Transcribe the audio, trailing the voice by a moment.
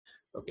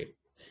Okay.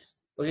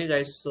 Okay,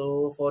 guys.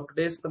 So for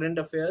today's current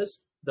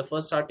affairs, the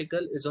first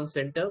article is on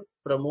Center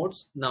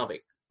promotes NAVIC,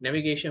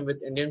 navigation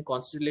with Indian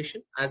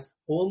constellation, as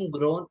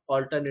homegrown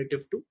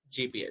alternative to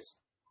GPS.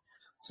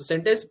 So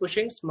Center is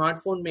pushing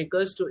smartphone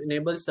makers to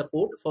enable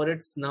support for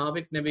its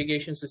NAVIC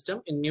navigation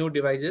system in new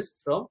devices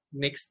from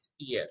next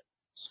year.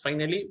 So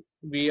finally,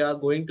 we are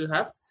going to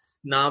have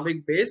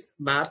NAVIC based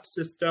map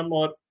system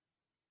or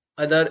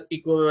other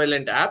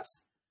equivalent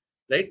apps,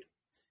 right?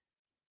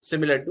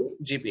 Similar to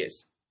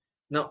GPS.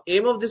 Now,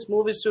 aim of this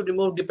move is to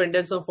remove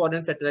dependence on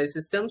foreign satellite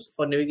systems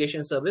for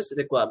navigation service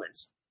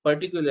requirements,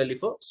 particularly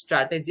for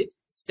strategic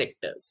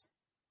sectors.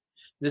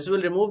 This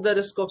will remove the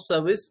risk of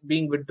service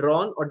being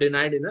withdrawn or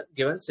denied in a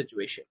given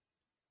situation,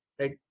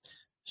 right?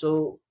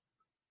 So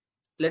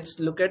let's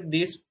look at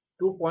these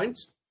 2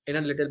 points in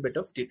a little bit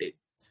of detail.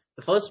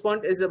 The first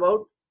point is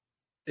about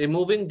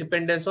removing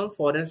dependence on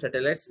foreign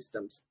satellite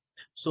systems.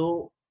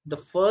 So the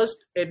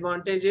first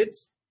advantage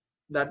is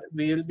that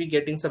we will be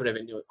getting some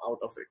revenue out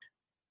of it.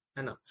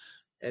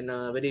 In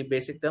very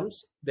basic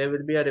terms, there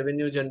will be a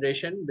revenue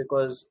generation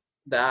because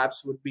the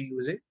apps would be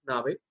using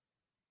NAVIC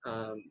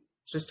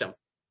system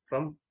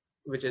from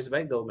which is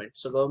by government.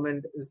 So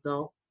government is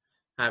now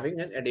having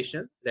an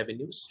additional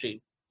revenue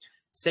stream.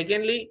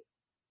 Secondly,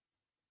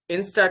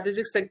 in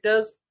strategic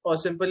sectors or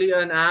simply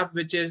an app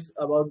which is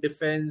about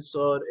defense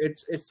or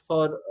it's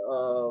for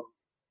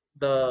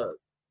the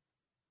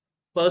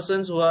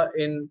persons who are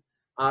in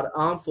our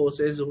armed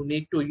forces who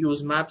need to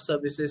use map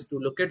services to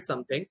look at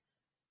something,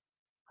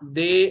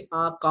 they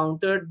are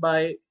countered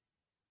by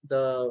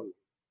the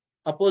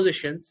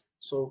oppositions.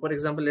 So for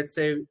example, let's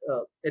say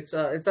it's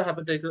a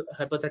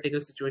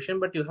hypothetical situation,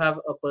 but you have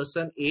a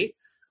person A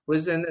who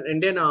is in the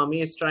Indian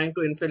army, is trying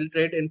to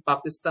infiltrate in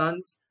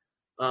Pakistan's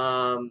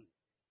um,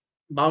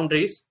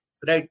 boundaries,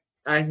 right?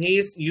 And he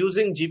is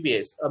using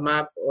GPS, a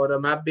map or a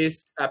map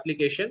based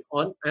application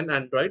on an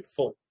Android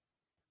phone.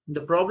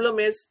 The problem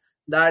is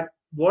that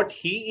what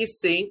he is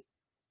saying,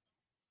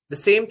 the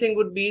same thing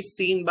would be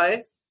seen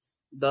by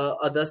the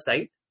other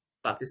side,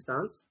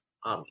 Pakistan's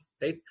army,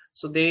 right?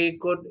 So they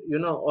could,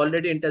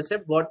 already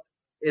intercept what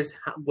is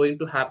going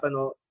to happen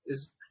or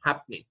is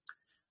happening.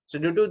 So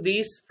due to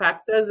these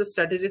factors, the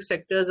strategic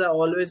sectors are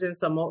always in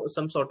some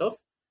sort of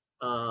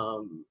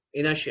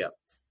inertia.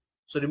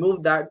 So to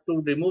remove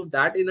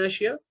that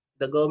inertia,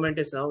 the government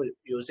is now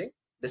using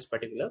this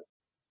particular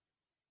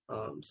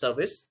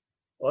service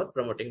or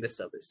promoting this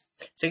service.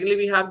 Secondly,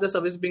 we have the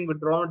service being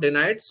withdrawn or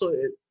denied. So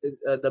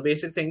the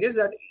basic thing is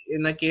that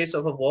in a case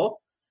of a war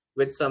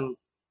with some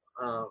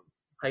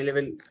high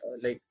level,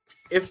 like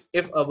if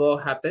a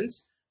war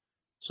happens,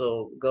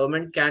 so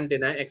government can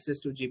deny access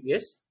to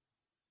GPS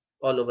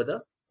all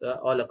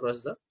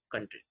across the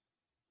country.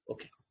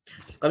 Okay,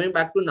 coming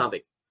back to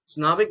NAVIC.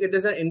 So NAVIC, it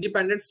is an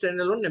independent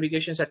standalone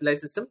navigation satellite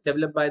system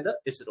developed by the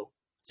ISRO.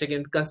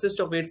 Second, consists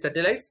of 8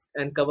 satellites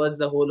and covers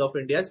the whole of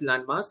India's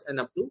landmass and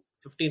up to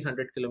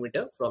 1500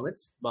 km from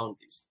its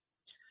boundaries.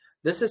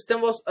 This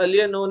system was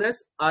earlier known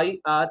as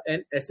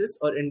IRNSS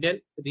or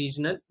Indian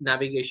Regional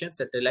Navigation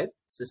Satellite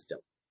System.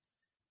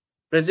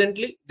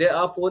 Presently, there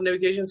are 4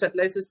 navigation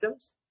satellite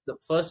systems. The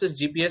first is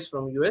GPS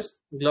from US,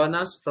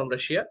 GLONASS from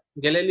Russia,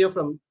 Galileo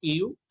from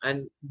EU,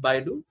 and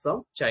Baidu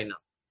from China.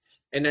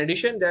 In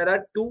addition, there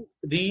are 2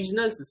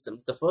 regional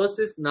systems. The first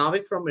is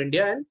NAVIC from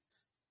India and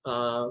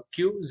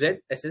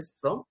QZSS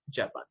from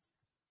Japan.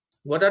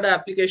 What are the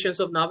applications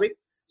of NAVIC?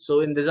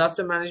 So in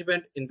disaster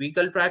management, in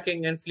vehicle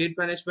tracking and fleet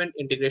management,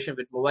 integration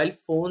with mobile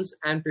phones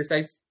and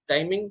precise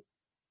timing,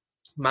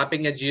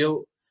 mapping a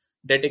geo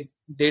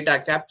data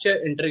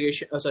capture,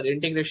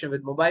 integration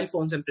with mobile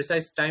phones and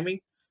precise timing,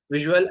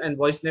 visual and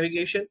voice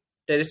navigation,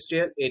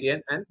 terrestrial,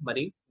 aerial, and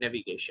marine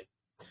navigation.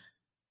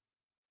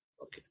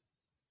 Okay,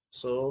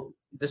 so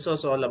this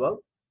was all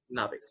about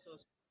NAVIC.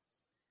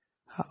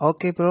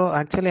 Okay, bro.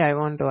 Actually, I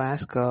want to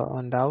ask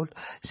one doubt.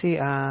 See,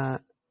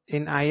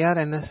 in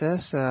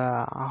IRNSS,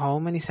 how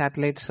many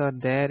satellites are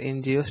there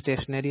in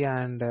geostationary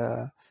and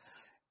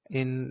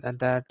in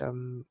that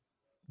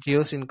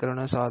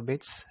geosynchronous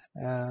orbits?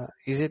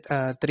 Is it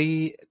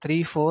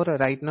three, four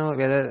right now?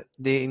 Whether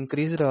they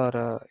increased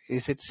or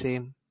is it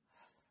same?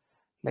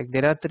 Like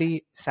there are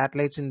 3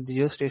 satellites in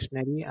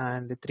geostationary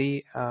and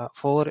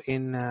 4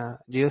 in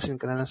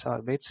geosynchronous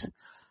orbits.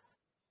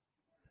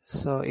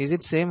 So is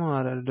it same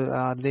or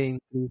are they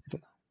increased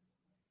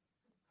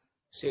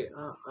See,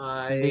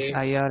 in this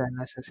I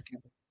IRNSS?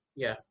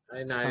 yeah,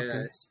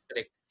 Okay.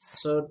 correct.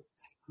 So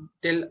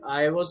till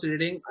I was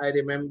reading, I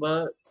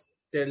remember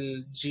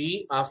till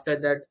G. After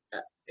that,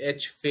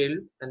 H failed,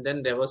 and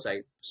then there was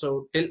I.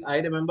 So till I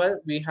remember,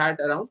 we had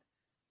around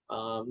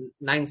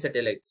 9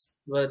 satellites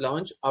were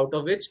launched, out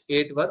of which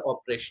 8 were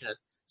operational.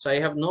 So I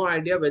have no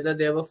idea whether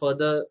there were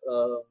further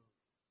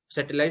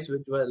satellites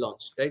which were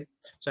launched, right?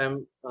 So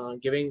I'm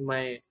giving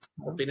my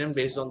opinion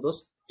based on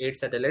those 8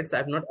 satellites. I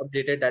have not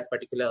updated that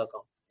particular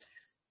account.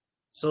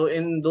 So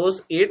in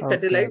those 8 Okay.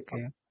 satellites,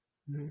 Okay.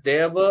 Mm-hmm.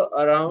 there were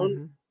around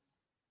Mm-hmm.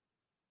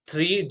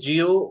 3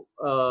 geo.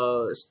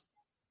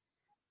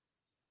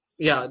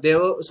 Yeah, there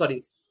were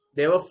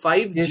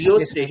 5 geostations.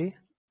 Geostationary.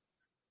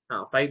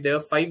 Five. There were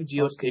five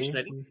Okay.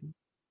 geostationary. Mhm.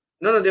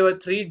 No, there were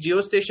three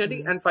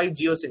geostationary Mm. and five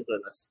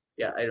geosynchronous.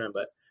 Yeah, I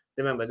remember.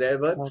 Remember, there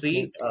were Okay.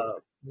 three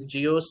Okay.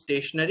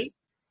 geostationary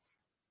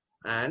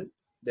and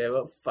there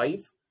were five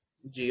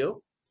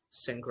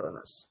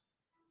geosynchronous.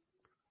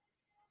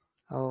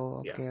 Oh,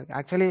 Yeah, okay.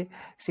 Actually,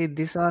 see,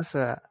 this was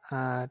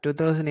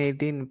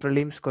 2018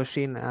 prelims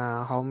question.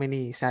 How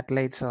many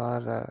satellites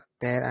are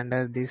there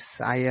under this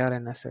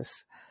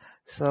IRNSS?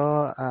 So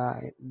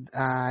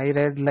I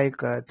read like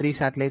three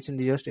satellites in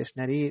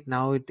geostationary.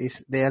 Now it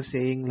is they are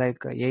saying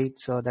like eight.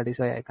 So that is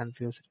why I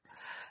confused.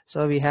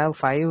 So we have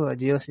five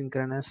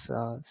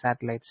geosynchronous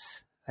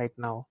satellites right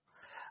now,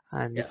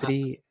 and yeah.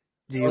 three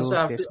I also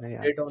have to geostationary.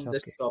 update It's on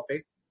this okay.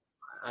 topic.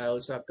 I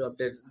also have to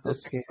update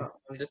this Okay.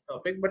 on this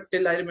topic. But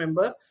till I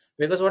remember,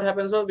 because what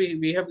happens was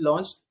we have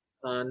launched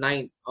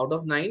nine out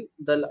of nine.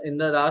 The in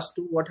the last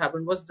two, what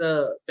happened was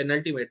the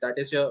penalty made. That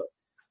is your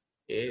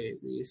A,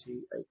 B,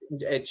 C, I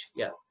think, H.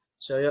 Yeah.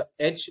 So your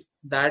H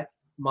that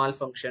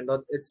malfunctioned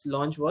or its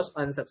launch was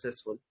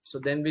unsuccessful. So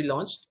then we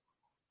launched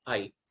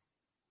I.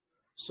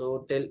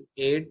 So till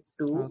A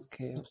to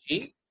Okay. Okay.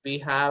 G, we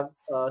have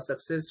a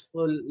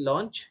successful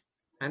launch,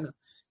 and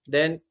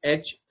then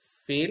H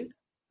failed,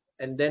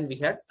 and then we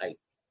had I.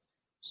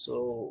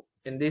 So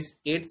in these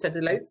eight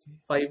satellites, Okay.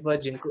 five were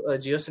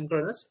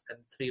geosynchronous and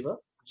three were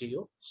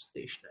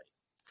geostationary.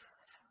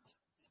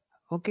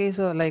 Okay,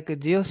 so like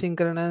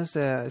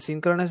geosynchronous,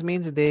 synchronous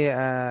means they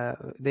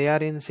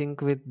are in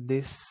sync with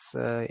this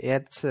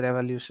Earth's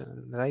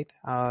revolution, right?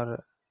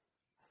 Or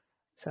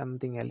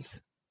something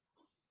else.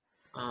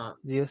 Uh,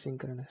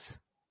 Geosynchronous.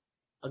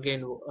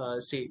 Again,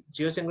 see,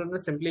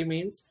 geosynchronous simply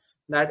means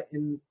that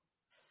in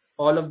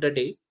all of the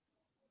day,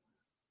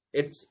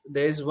 it's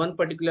there is one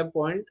particular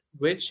point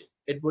which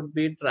it would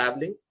be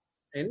traveling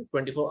in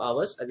 24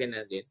 hours again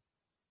and again.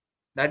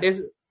 That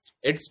is,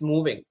 it's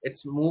moving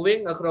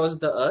across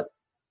the earth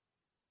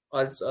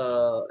or its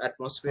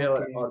atmosphere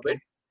or Okay, orbit.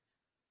 okay,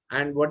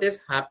 And what is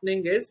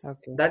happening is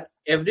okay, that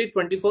every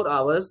 24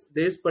 hours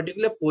there is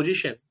particular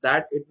position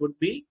that it would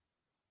be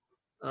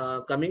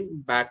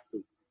coming back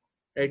to,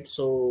 right?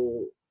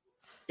 So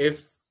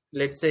if,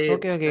 let's say,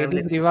 okay, okay. I'm It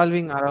is letting,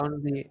 revolving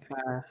around the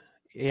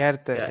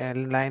Earth, yeah,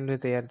 in line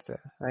with Earth,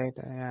 right?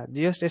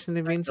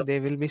 Geostationary kind means of, they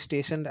will be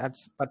stationed at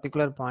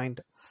particular point,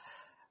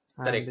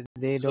 correct. and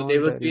they So they don't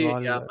would be,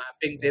 revolve. yeah,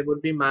 mapping. Yeah. They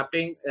would be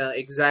mapping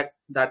exact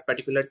that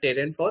particular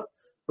terrain for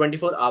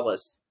 24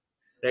 hours,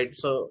 right?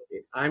 So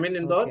I'm in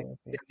Indore. Okay,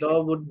 okay,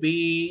 Indore would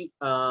be,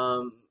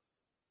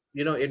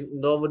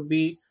 Indore would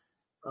be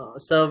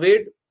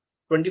surveyed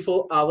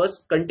 24 hours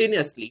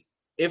continuously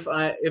if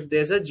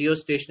there's a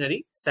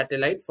geostationary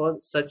satellite for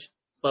such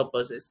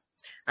purposes,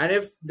 and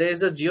if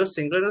there's a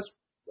geosynchronous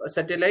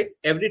satellite,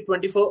 every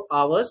 24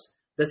 hours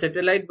the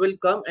satellite will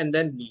come and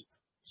then leave.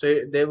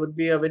 So there would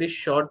be a very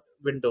short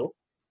window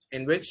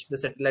in which the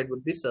satellite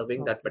would be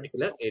serving that okay,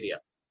 particular area.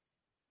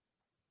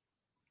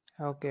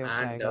 okay,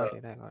 okay. I And got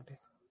it. I got it.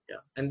 yeah,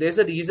 and there's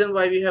a reason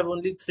why we have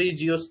only three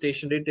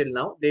geostationary till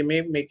now. They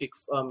may make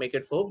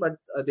it four, but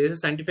there's a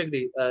scientific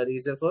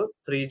reason for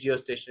three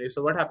geostationary.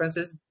 So what happens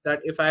is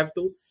that if I have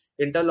to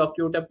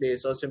interlocute a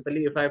place, or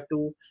simply if I have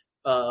to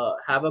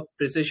have a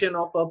precision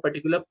of a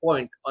particular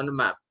point on a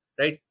map,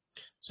 right?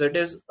 So it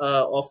is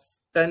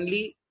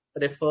oftenly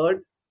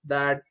referred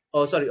that,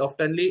 oh sorry,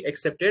 oftenly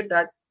accepted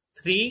that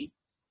three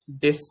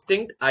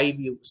distinct eye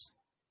views,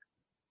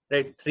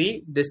 right?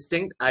 Three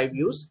distinct eye Mhm.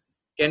 views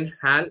can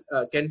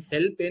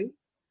help in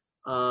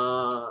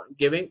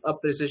giving a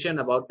precision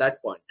about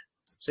that point.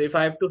 So if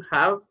I have to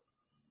have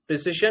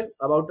precision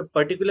about a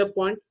particular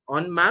point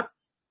on map,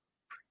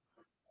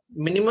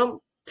 minimum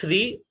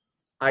three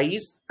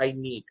eyes I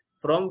need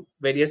from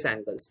various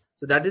angles.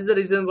 So that is the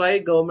reason why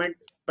government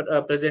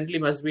presently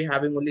must be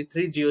having only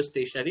three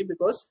geostationary,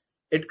 because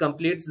it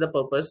completes the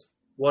purpose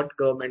what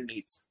government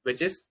needs,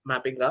 which is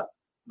mapping a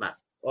map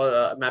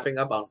or mapping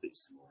our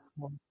boundaries.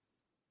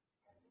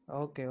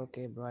 Okay,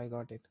 okay, bro. I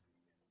got it.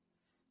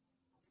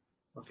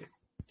 Okay.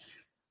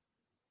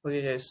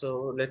 Okay, guys,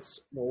 so let's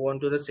move on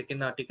to the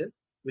second article,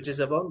 which is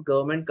about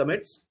government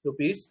commits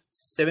rupees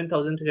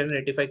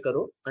 7,385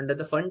 crore under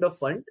the Fund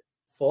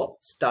for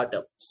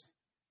Startups,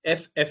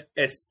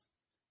 FFS,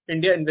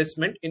 India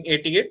Investment in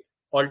 88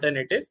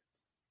 Alternative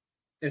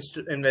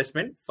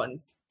Investment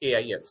Funds,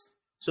 AIFs.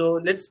 So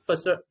let's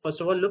first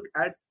of all look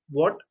at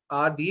what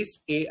are these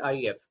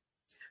AIF.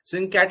 So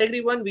in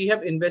category one, we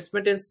have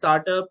investment in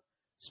startup,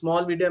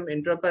 small medium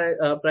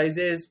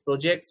enterprises,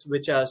 projects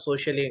which are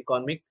socially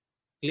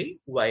economically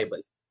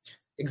viable.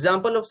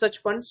 Example of such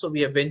funds, so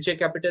we have venture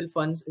capital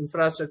funds,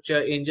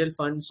 infrastructure, angel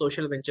funds,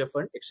 social venture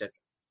fund, etc.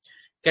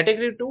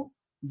 Category 2,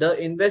 the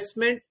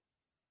investment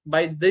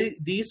by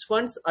these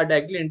funds are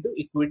directly into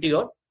equity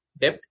or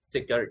debt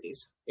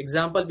securities.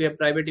 Example, we have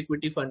private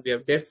equity fund, we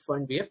have debt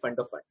fund, we have fund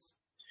of funds.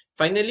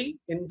 Finally,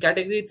 in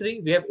category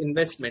 3, we have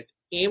investment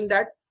aimed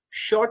at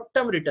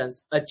short-term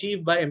returns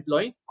achieved by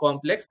employing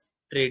complex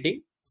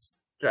trading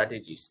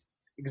strategies.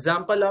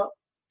 Example are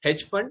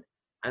hedge fund,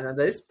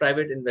 another is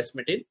private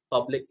investment in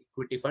public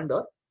equity fund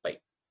or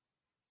PIPE.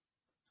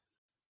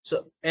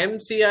 So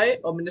MCI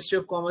or Ministry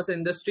of Commerce and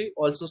Industry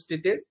also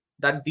stated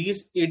that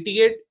these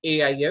 88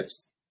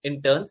 AIFs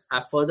in turn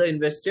have further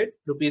invested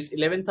rupees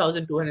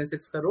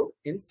 11,206 crore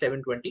in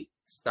 720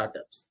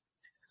 startups.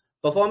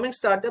 Performing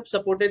startups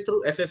supported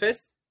through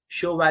FFS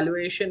show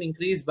valuation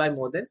increased by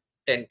more than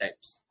 10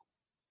 times.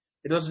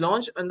 It was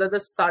launched under the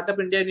Startup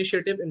India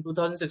initiative in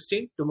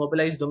 2016 to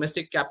mobilize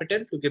domestic capital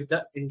to give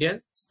the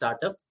Indian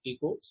startup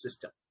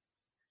ecosystem.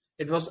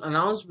 It was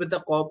announced with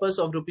a corpus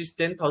of rupees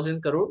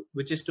 10,000 crore,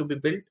 which is to be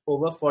built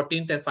over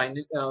 14th and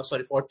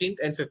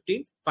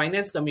 15th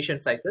finance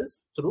commission cycles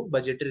through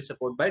budgetary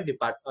support by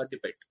DPET.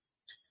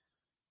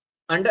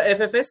 Under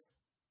FFS,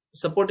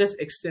 support is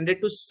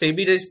extended to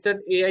SEBI registered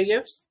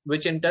AIFs,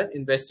 which in turn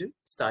invest in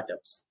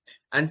startups.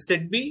 And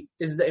SIDBI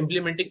is the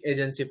implementing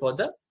agency for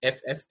the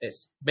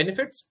FFS.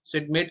 Benefits: so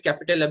it made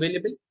capital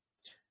available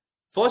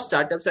for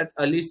startups at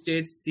early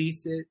stage, C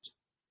stage.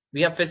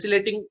 We are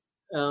facilitating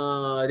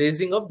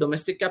raising of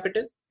domestic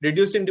capital,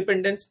 reducing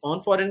dependence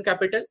on foreign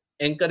capital,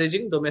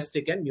 encouraging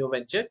domestic and new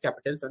venture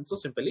capital funds. So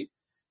simply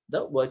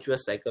the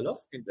virtuous cycle of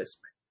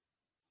investment.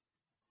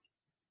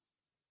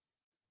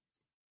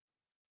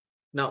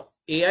 Now,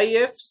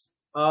 AIFs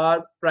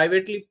are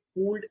privately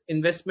pooled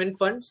investment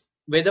funds,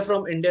 whether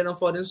from Indian or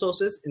foreign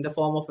sources, in the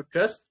form of a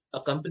trust, a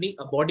company,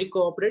 a body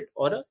corporate,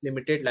 or a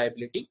limited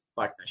liability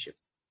partnership.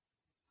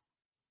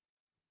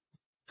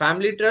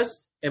 Family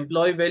trust,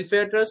 employee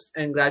welfare trust,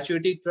 and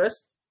gratuity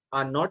trust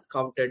are not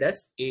counted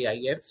as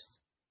AIFs.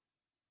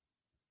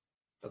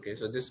 Okay,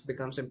 so this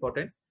becomes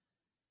important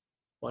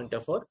pointer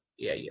for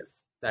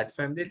AIF. That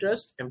family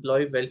trust,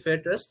 employee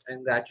welfare trust,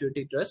 and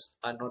gratuity trust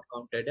are not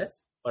counted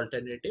as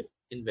alternative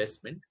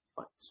investment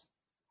funds.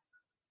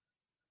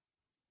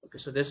 Okay,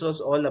 so this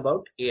was all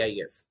about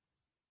AIF.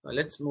 Now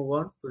let's move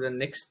on to the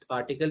next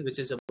article, which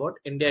is about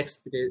India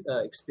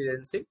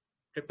experiencing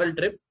triple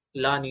dip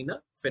La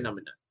Nina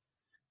phenomenon.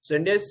 So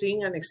India is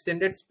seeing an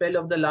extended spell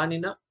of the La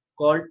Nina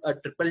called a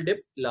triple dip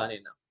La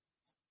Nina.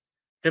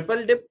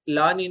 Triple dip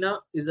La Nina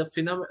is a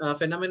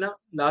phenomena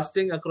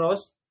lasting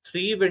across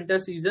 3 winter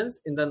seasons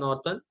in the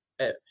northern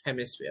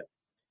hemisphere.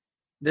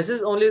 This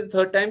is only the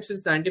third time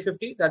since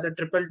 1950 that the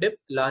triple dip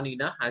La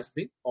Nina has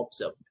been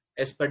observed.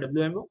 As per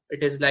WMO,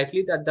 it is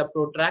likely that the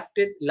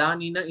protracted La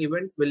Nina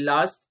event will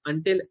last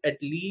until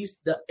at least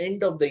the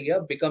end of the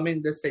year,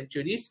 becoming this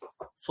century's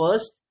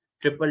first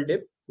triple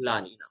dip La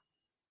Nina.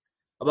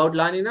 About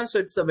La Nina, so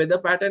it's a weather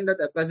pattern that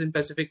occurs in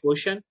Pacific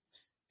Ocean.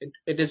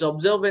 It is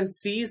observed when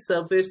sea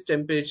surface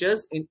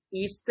temperatures in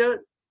eastern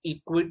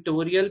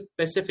equatorial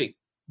Pacific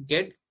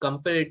get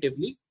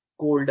comparatively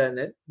colder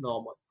than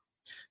normal.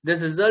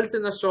 This results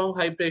in a strong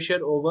high pressure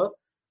over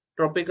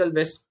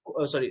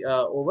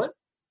over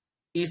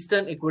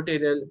eastern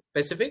equatorial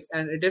Pacific,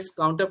 and it is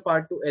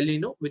counterpart to El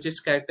Nino, which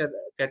is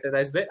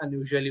characterized by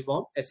unusually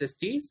warm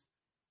SSTs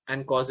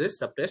and causes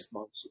suppressed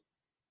monsoon.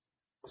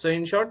 So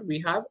in short,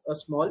 we have a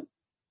small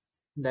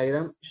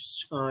diagram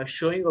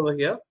showing over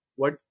here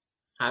what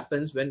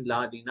happens when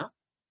La Nina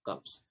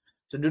comes.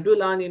 So due to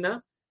La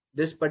Nina,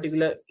 this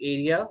particular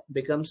area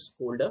becomes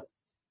colder.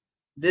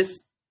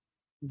 This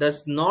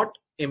does not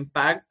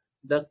impact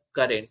the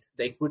current,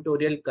 the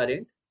equatorial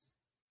current,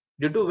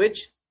 due to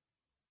which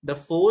the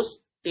force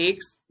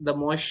takes the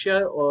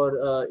moisture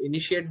or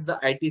initiates the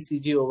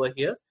ITCG over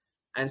here,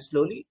 and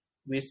slowly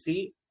we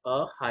see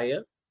a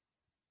higher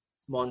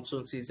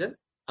monsoon season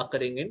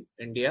occurring in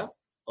India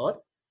or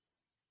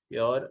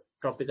your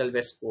tropical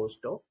west coast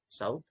of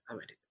South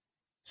America.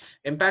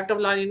 Impact of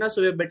La Nina: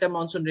 so we have better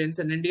monsoon rains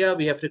in India.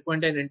 We have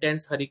frequent and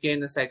intense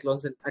hurricane and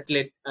cyclones in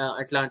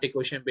Atlantic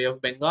Ocean, Bay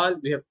of Bengal.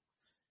 We have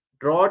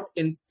drought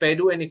in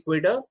Peru and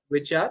Ecuador,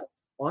 which are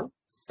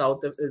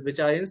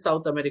in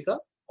South America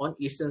on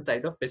eastern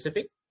side of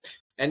Pacific,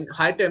 and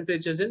high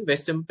temperatures in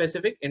Western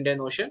Pacific, Indian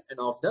Ocean, and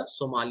off the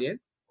Somalian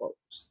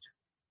coast.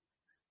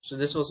 So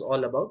this was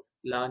all about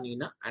La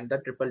Nina and the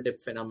triple dip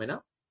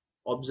phenomena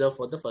observed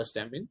for the first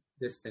time in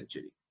this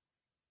century.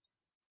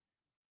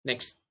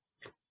 Next,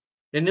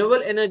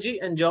 Renewable Energy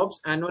and Jobs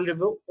Annual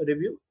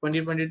Review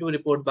 2022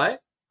 report by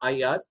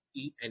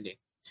IRENA.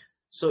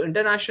 So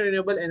International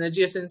Renewable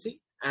Energy Agency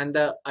and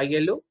the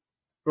ILO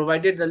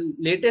provided the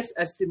latest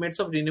estimates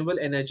of renewable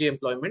energy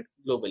employment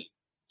globally.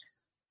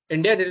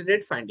 India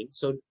related findings.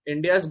 So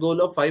India's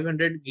goal of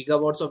 500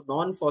 gigawatts of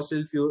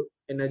non-fossil fuel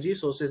energy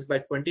sources by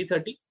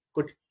 2030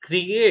 could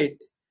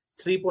create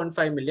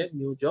 3.5 million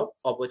new job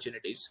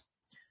opportunities.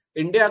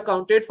 India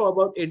accounted for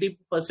about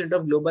 80%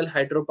 of global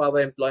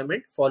hydropower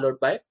employment, followed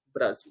by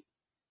Brazil.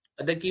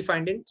 Other key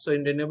findings. So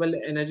in renewable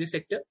energy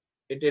sector,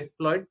 it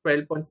employed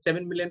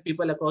 12.7 million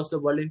people across the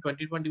world in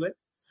 2021.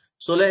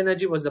 Solar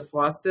energy was the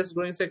fastest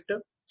growing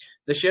sector.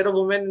 The share of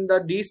women in the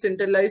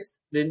decentralized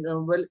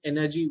renewable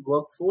energy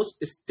workforce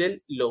is still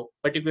low,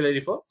 particularly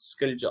for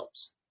skilled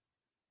jobs,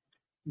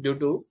 due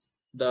to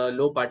the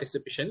low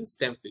participation in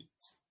STEM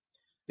fields.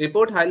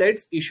 Report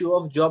highlights issue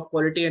of job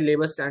quality and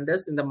labor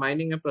standards in the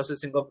mining and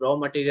processing of raw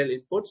material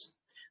inputs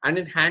and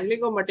in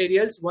handling of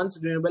materials once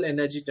renewable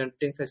energy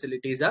generating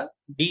facilities are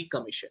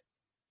decommissioned.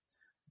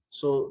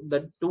 So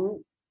the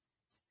two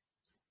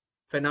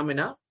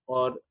phenomena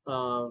or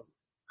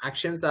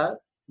actions are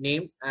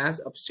named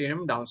as upstream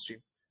and downstream.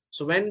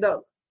 So when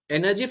the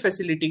energy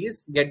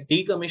facilities get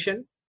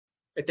decommissioned,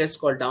 it is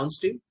called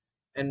downstream.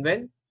 And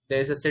when there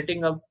is a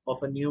setting up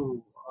of a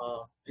new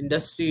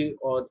industry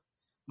or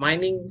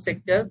mining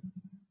sector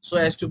so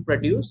as to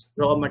produce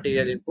raw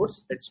material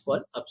inputs, it's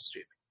called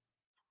upstream.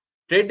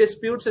 Trade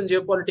disputes and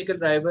geopolitical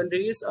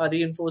rivalries are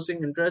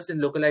reinforcing interest in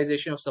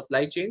localization of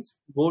supply chains,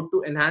 both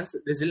to enhance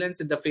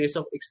resilience in the face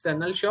of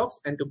external shocks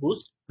and to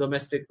boost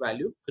domestic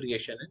value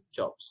creation and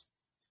jobs.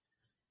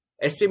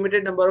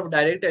 Estimated number of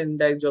direct and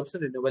indirect jobs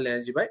in renewable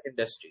energy by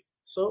industry.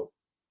 So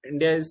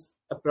India is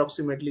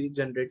approximately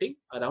generating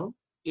around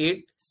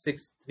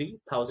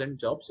 863,000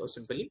 jobs, or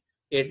simply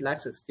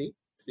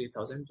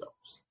 8,63,000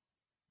 jobs.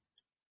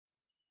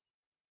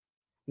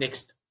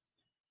 Next,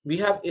 we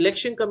have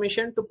election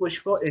commission to push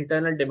for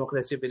internal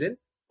democracy within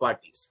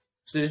parties.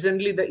 So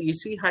recently the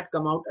EC had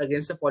come out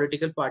against a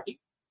political party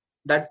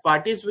that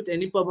parties with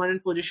any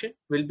permanent position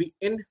will be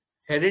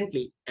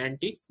inherently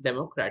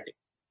anti-democratic.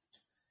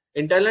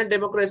 Internal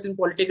democracy in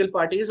political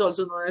parties,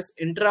 also known as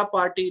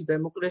intra-party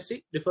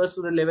democracy, refers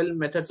to the level and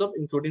methods of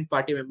including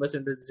party members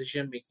in the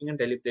decision making and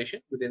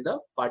deliberation within the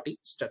party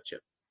structure.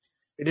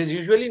 It is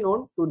usually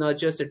known to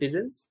nurture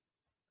citizens'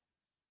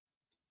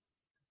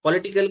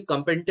 political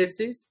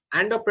competencies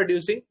and of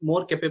producing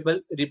more capable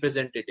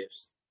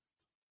representatives.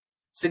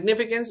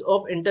 Significance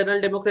of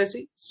internal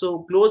democracy.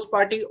 So closed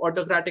party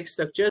autocratic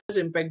structures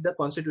impact the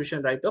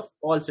constitutional right of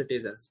all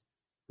citizens,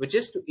 which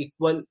is to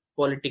equal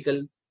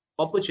political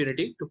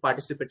opportunity to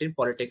participate in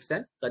politics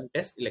and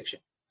contest election.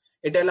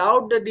 It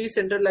allowed the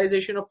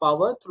decentralization of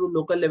power through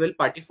local level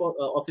party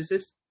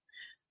offices.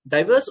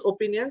 Diverse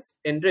opinions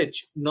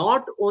enrich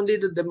not only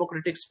the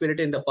democratic spirit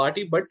in the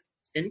party but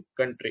in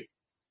country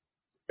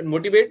and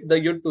motivate the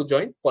youth to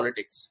join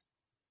politics.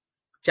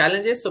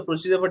 Challenges. So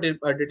procedure for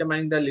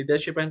determining the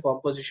leadership and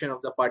composition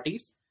of the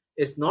parties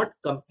is not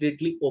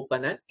completely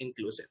open and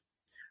inclusive.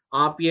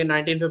 RPA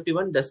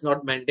 1951 does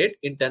not mandate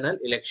internal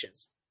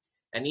elections.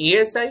 And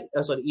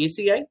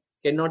ECI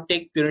cannot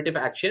take punitive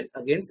action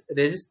against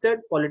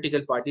registered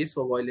political parties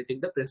for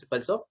violating the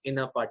principles of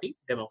inner party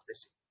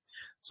democracy.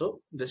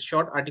 So this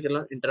short article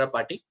on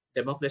intra-party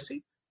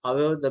democracy.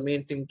 However, the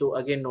main thing to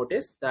again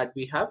notice that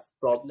we have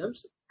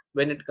problems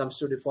when it comes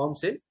to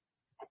reforms in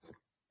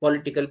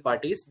political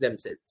parties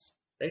themselves,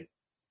 right?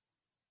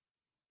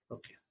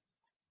 Okay.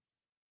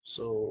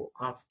 So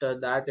after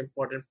that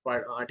important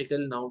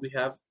article, now we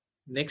have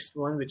next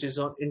one, which is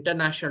on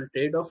international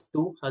trade of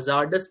two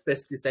hazardous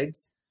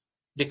pesticides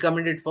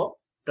recommended for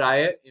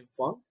prior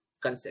informed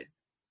consent.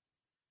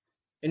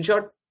 In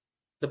short,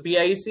 the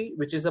PIC,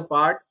 which is a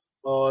part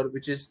or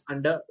which is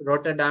under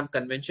Rotterdam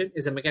Convention,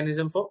 is a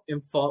mechanism for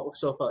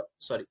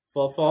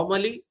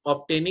formally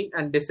obtaining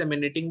and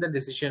disseminating the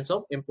decisions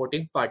of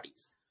importing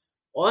parties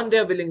on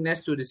their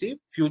willingness to receive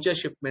future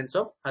shipments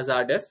of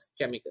hazardous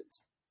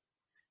chemicals.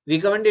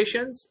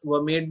 Recommendations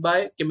were made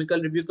by Chemical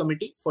Review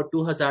Committee for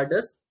two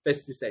hazardous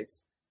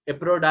pesticides,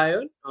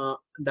 Eprodine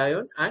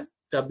and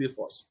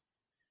IFoS.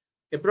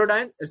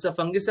 Eprodine is a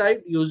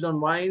fungicide used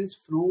on vines,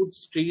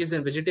 fruits, trees,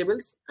 and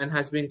vegetables and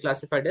has been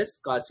classified as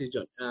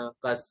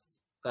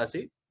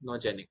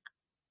carcinogenic.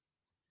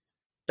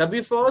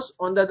 IFoS,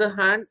 on the other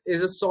hand,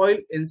 is a soil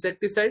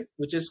insecticide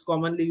which is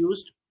commonly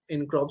used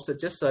in crops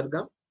such as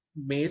sorghum,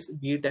 maize,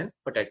 wheat, and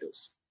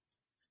potatoes.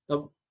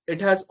 Now, it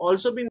has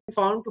also been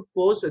found to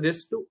pose a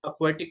risk to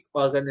aquatic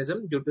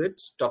organisms due to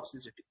its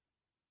toxicity.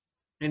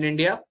 In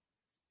India,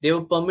 they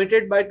were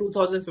permitted by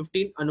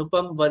 2015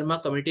 Anupam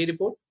Verma Committee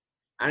report,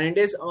 and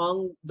India is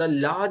among the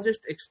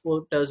largest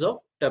exporters of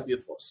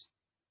IFoS.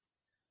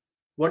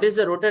 What is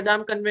the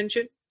Rotterdam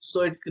Convention?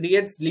 So it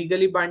creates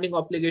legally binding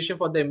obligation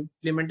for the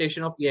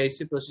implementation of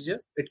PIC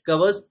procedure. It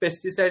covers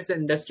pesticides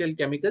and industrial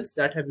chemicals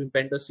that have been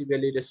banned or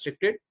severely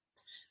restricted.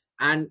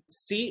 And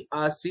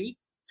CRC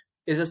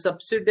is a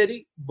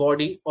subsidiary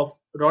body of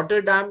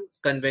Rotterdam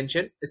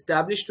Convention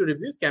established to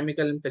review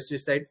chemical and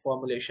pesticide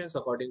formulations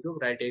according to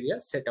criteria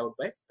set out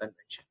by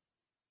convention.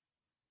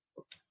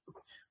 Okay.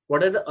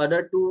 What are the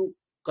other two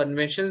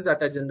conventions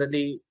that are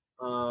generally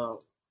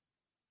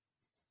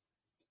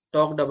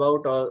talked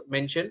about or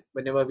mentioned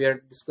whenever we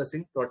are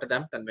discussing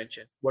Rotterdam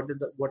Convention? What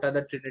are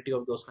the trinity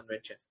of those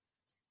conventions?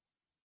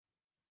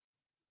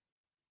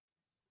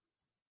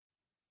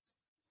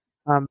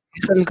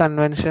 Basel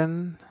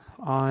Convention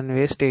on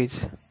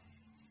wastage.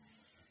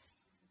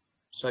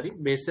 Sorry,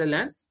 Basel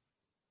and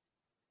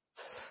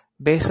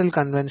Basel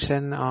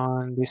Convention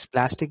on this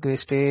plastic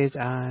wastage,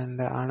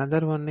 and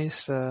another one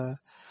is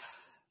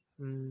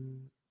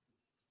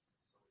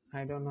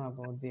I don't know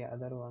about the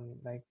other one,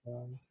 like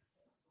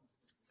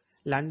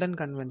London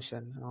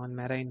Convention on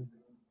no, it's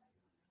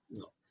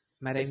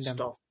marine.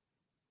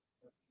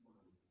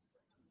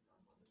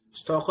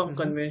 Stockholm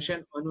Mm-hmm.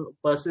 Convention on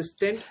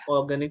persistent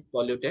organic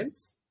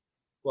pollutants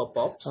for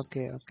POPs.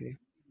 Okay.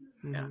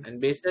 Yeah, Mm-hmm.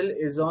 and Basel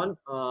is on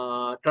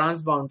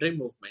transboundary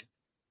movement.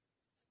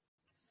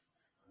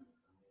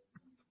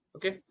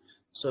 Okay,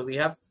 so we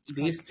have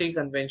these Okay. three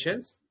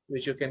conventions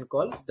which you can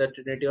call the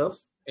trinity of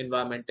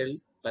environmental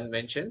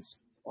conventions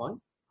on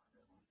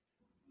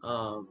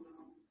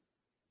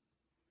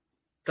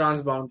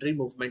transboundary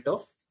movement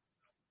of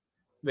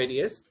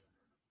various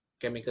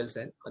chemicals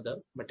and other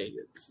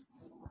materials.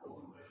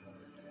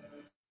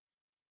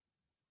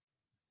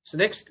 So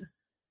next,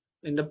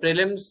 in the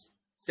prelims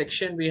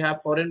section, we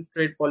have foreign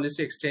trade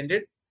policy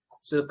extended.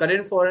 So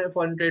current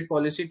foreign trade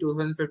policy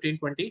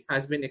 2015-20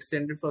 has been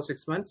extended for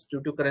 6 months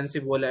due to currency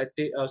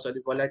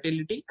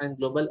volatility and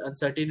global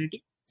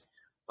uncertainty.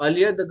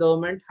 Earlier, the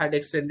government had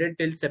extended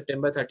till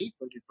September 30,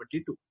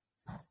 2022.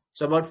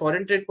 So about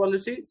foreign trade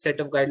policy, set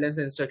of guidelines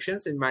and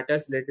instructions in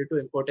matters related to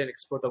import and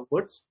export of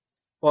goods,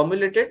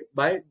 formulated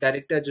by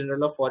Director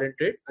General of Foreign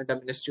Trade under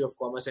Ministry of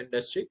Commerce and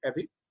Industry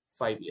every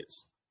 5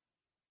 years.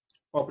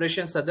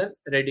 Operation Southern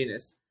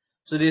Readiness.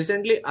 So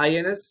recently,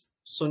 INS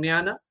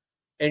Sunyana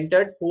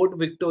entered Port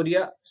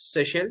Victoria,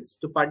 Seychelles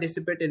to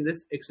participate in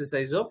this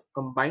exercise of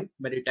combined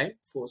maritime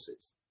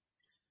forces.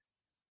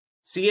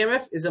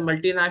 CMF is a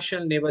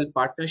multinational naval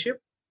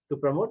partnership to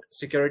promote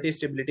security,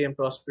 stability, and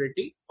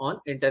prosperity on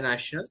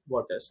international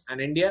waters, and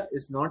India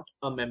is not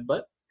a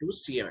member to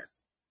CMF.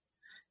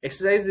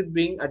 Exercise is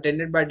being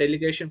attended by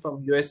delegation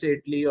from USA,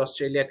 Italy,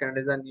 Australia,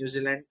 Canada, New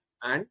Zealand,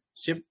 and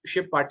ship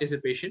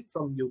participation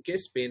from UK,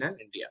 Spain, and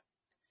India.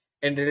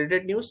 In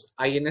related news,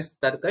 INS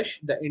Tarkash,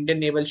 the Indian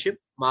naval ship,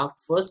 marked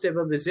first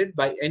ever visit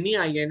by any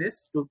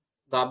INS to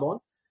Gabon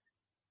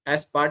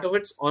as part of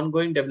its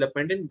ongoing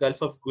development in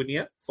Gulf of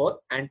Guinea for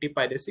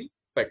anti-piracy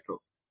patrol.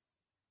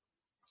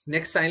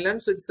 Next,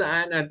 Silence, it's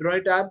an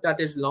Android app that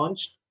is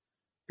launched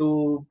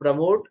to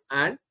promote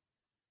and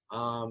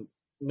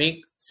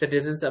make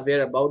citizens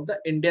aware about the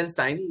Indian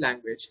Sign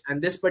Language.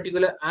 And this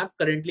particular app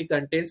currently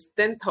contains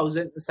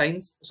 10,000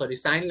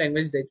 sign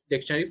language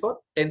dictionary for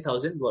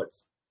 10,000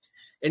 words.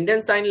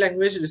 Indian Sign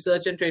Language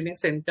Research and Training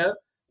Center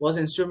was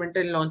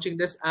instrumental in launching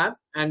this app,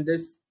 and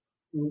this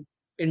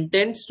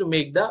intends to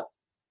make the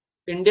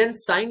Indian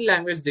Sign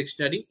Language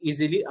Dictionary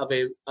easily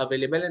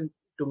available and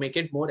to make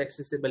it more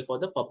accessible for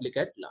the public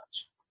at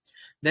large.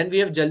 Then we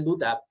have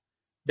Jaldoot app,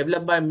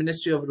 developed by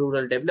Ministry of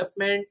Rural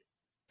Development.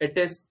 It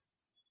is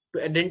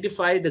to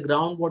identify the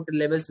groundwater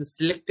levels in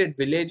selected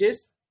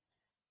villages.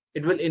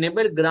 It will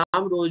enable Gram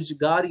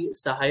Rojgar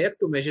Sahayak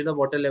to measure the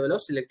water level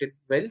of selected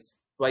wells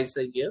twice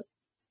a year,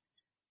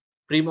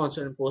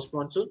 pre-monsoon and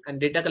post-monsoon, and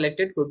data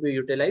collected could be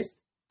utilized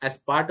as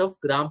part of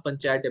Gram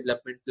Panchayat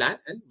Development Plan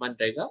and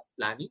Manrega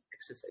planning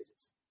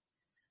exercises.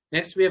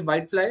 Next, we have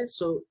whitefly.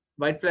 So,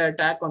 whitefly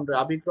attack on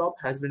rabi crop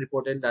has been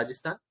reported in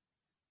Rajasthan.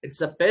 It's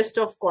a pest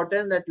of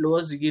cotton that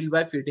lowers yield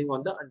by feeding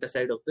on the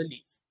underside of the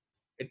leaf.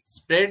 It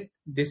spread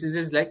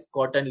diseases like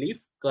cotton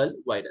leaf curl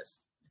virus.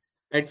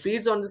 It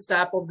feeds on the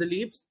sap of the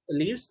leaves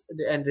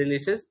and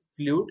releases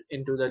fluid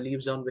into the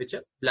leaves on which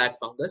a black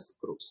fungus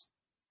grows.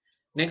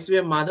 Next, we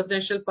have Madhav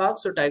National Park.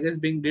 So, tigers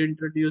being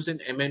reintroduced in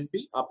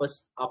MNP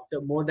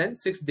after more than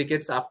 6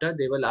 decades after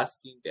they were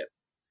last seen there.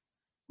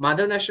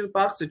 Madhav National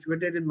Park,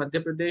 situated in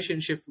Madhya Pradesh in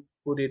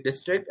Shivpuri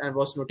district, and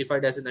was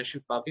notified as a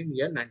national park in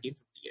year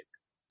 1958.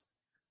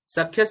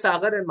 Sakhya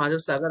Sagar and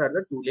Madhav Sagar are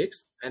the two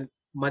lakes, and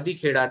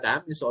Madikheda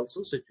Dam is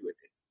also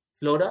situated.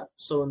 Flora,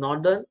 so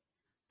northern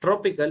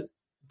tropical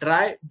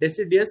dry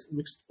deciduous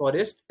mixed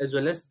forest as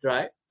well as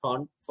dry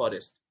thorn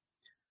forest.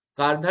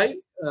 Kardhai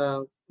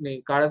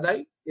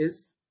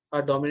is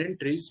a dominant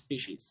tree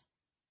species.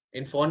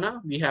 In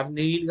fauna, we have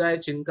Nilgai,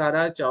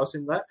 Chinkara,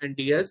 Chausinga, and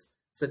deers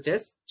such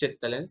as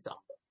Chittal and Samba.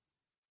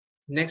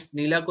 Next,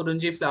 Nila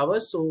Kurunji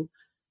flowers. So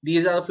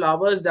these are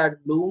flowers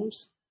that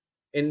blooms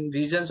in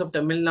regions of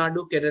Tamil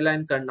Nadu, Kerala,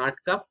 and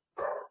Karnataka,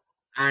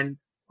 and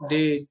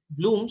they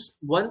blooms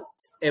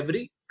once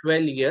every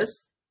 12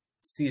 years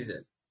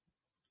season.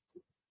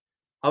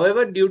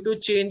 However, due to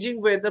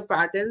changing weather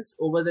patterns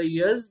over the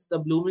years, the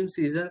blooming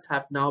seasons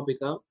have now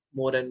become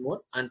more and more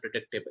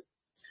unpredictable.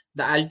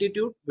 The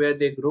altitude where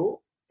they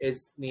grow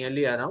is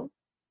nearly around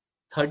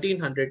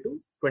 1300 to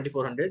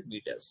 2400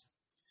 meters.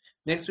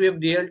 Next, we have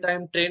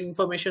real-time train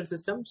information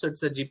system. So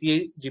it's a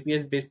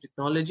GPS-based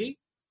technology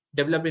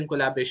developed in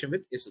collaboration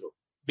with ISRO,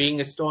 being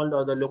installed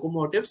on the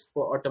locomotives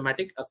for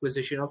automatic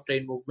acquisition of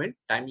train movement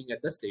timing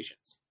at the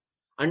stations.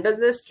 Under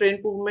this,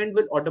 train movement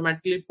will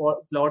automatically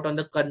plot on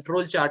the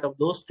control chart of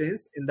those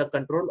trains in the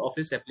control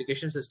office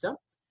application system,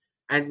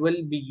 and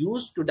will be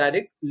used to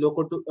direct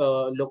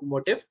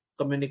locomotive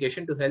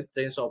communication to help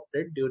trains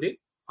operate during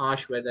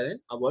harsh weather and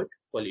avoid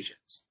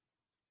collisions.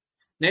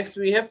 Next,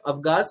 we have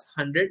Avgas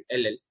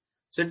 100LL.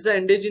 So it's an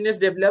indigenous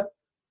developed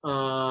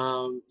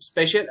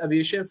special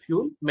aviation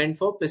fuel meant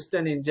for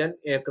piston engine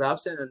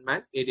aircrafts and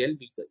unmanned aerial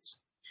vehicles.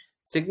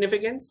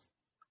 Significance: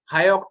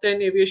 high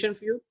octane aviation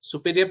fuel,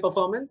 superior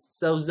performance,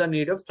 serves the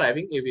need of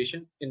thriving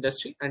aviation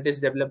industry, and is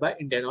developed by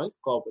Indian Oil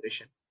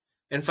Corporation.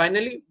 And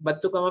finally,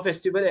 Battukama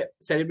festival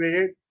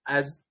celebrated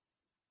as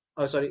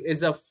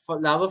is a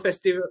flower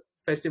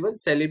festival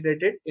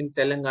celebrated in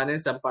Telangana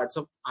and some parts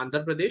of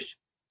Andhra Pradesh.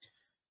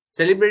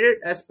 Celebrated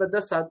as per the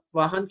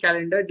Satvahan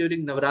calendar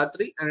during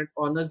Navratri, and it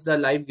honors the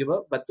life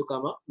giver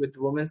Battukama, with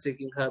women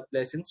seeking her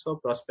blessings for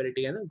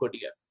prosperity and a good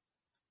year.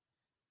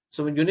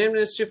 So, Union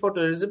Ministry for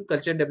Tourism,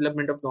 Culture and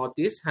Development of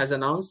Northeast has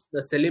announced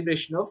the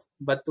celebration of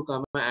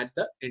Battukama at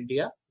the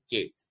India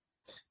Gate.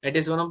 It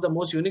is one of the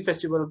most unique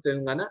festivals of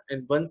Telangana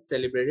and once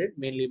celebrated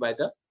mainly by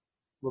the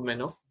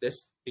women of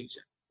this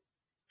region.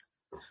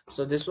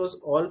 So, this was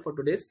all for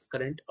today's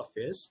current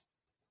affairs.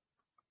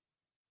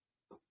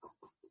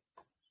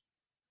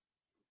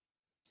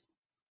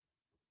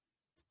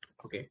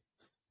 Okay.